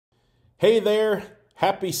Hey there,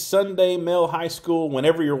 happy Sunday, Mel High School.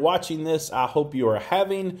 Whenever you're watching this, I hope you are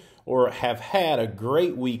having or have had a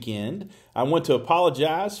great weekend. I want to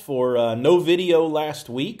apologize for no video last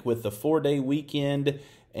week with the 4-day weekend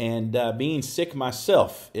and being sick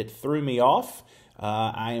myself. It threw me off.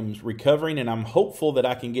 I am recovering and I'm hopeful that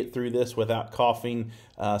I can get through this without coughing,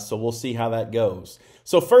 so we'll see how that goes.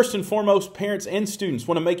 So first and foremost, parents and students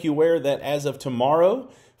want to make you aware that as of tomorrow,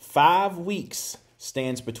 5 weeks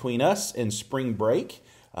stands between us and spring break,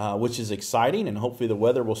 which is exciting, and hopefully the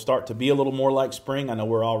weather will start to be a little more like spring. I know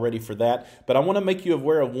we're all ready for that, but I want to make you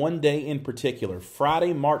aware of one day in particular.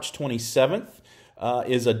 Friday, March 27th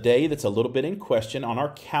is a day that's a little bit in question on our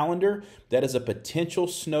calendar. That is a potential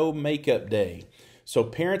snow makeup day. So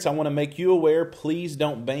parents, I want to make you aware, please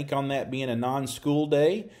don't bank on that being a non-school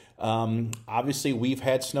day. Obviously, we've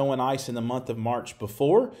had snow and ice in the month of March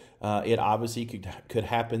before. It obviously could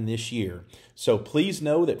happen this year. So please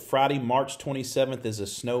know that Friday, March 27th is a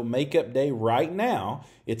snow makeup day. Right now,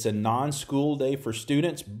 it's a non-school day for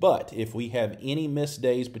students, but if we have any missed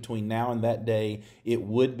days between now and that day, it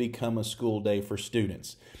would become a school day for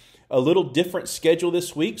students. A little different schedule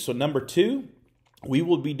this week. So number 2, we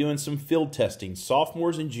will be doing some field testing.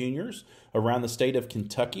 Sophomores and juniors around the state of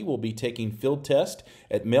Kentucky will be taking field test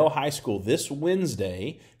at Mel High School this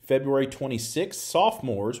Wednesday, February 26th.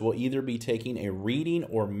 Sophomores will either be taking a reading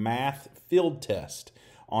or math field test.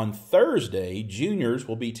 On Thursday, juniors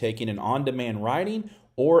will be taking an on-demand writing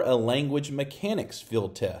or a language mechanics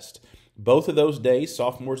field test. Both of those days,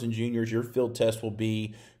 sophomores and juniors, your field test will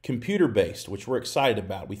be computer-based, which we're excited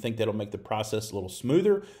about. We think that'll make the process a little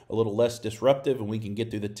smoother, a little less disruptive, and we can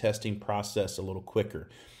get through the testing process a little quicker.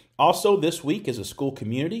 Also, this week as a school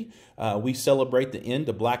community, we celebrate the end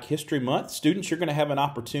of Black History Month. Students, you're going to have an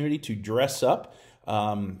opportunity to dress up.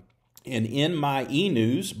 And in my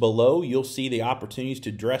e-news below, you'll see the opportunities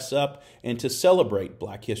to dress up and to celebrate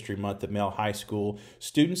Black History Month at Mel High School.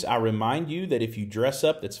 Students, I remind you that if you dress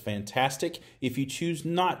up, that's fantastic. If you choose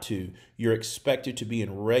not to, you're expected to be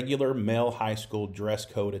in regular Mel High School dress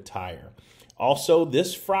code attire. Also,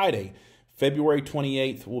 this Friday, February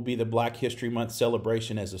 28th, will be the Black History Month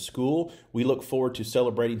celebration as a school. We look forward to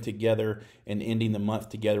celebrating together and ending the month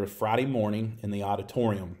together Friday morning in the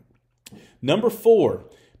auditorium. Number 4,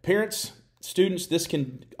 parents, students, this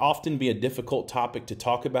can often be a difficult topic to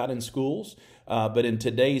talk about in schools, but in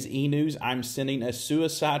today's e-news, I'm sending a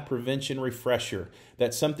suicide prevention refresher.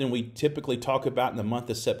 That's something we typically talk about in the month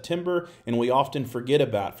of September, and we often forget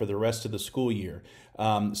about for the rest of the school year.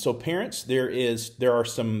 So parents, there are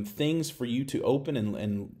some things for you to open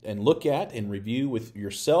and look at and review with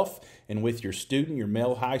yourself and with your student, your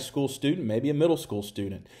Mel High School student, maybe a middle school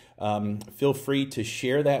student. Feel free to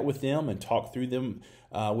share that with them and talk through them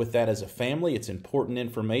with that as a family. It's important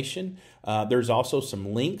information. There's also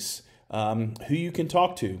some links who you can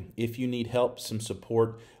talk to if you need help, some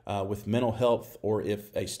support with mental health, or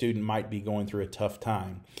if a student might be going through a tough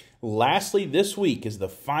time. Lastly, this week is the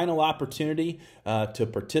final opportunity to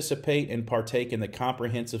participate and partake in the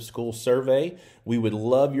Comprehensive School Survey. We would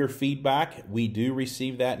love your feedback. We do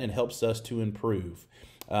receive that, and it helps us to improve.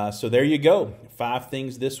 So there you go. 5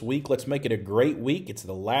 things this week. Let's make it a great week. It's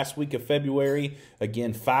the last week of February.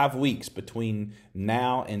 Again, 5 weeks between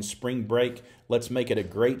now and spring break. Let's make it a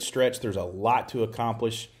great stretch. There's a lot to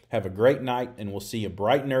accomplish. Have a great night, and we'll see you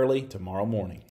bright and early tomorrow morning.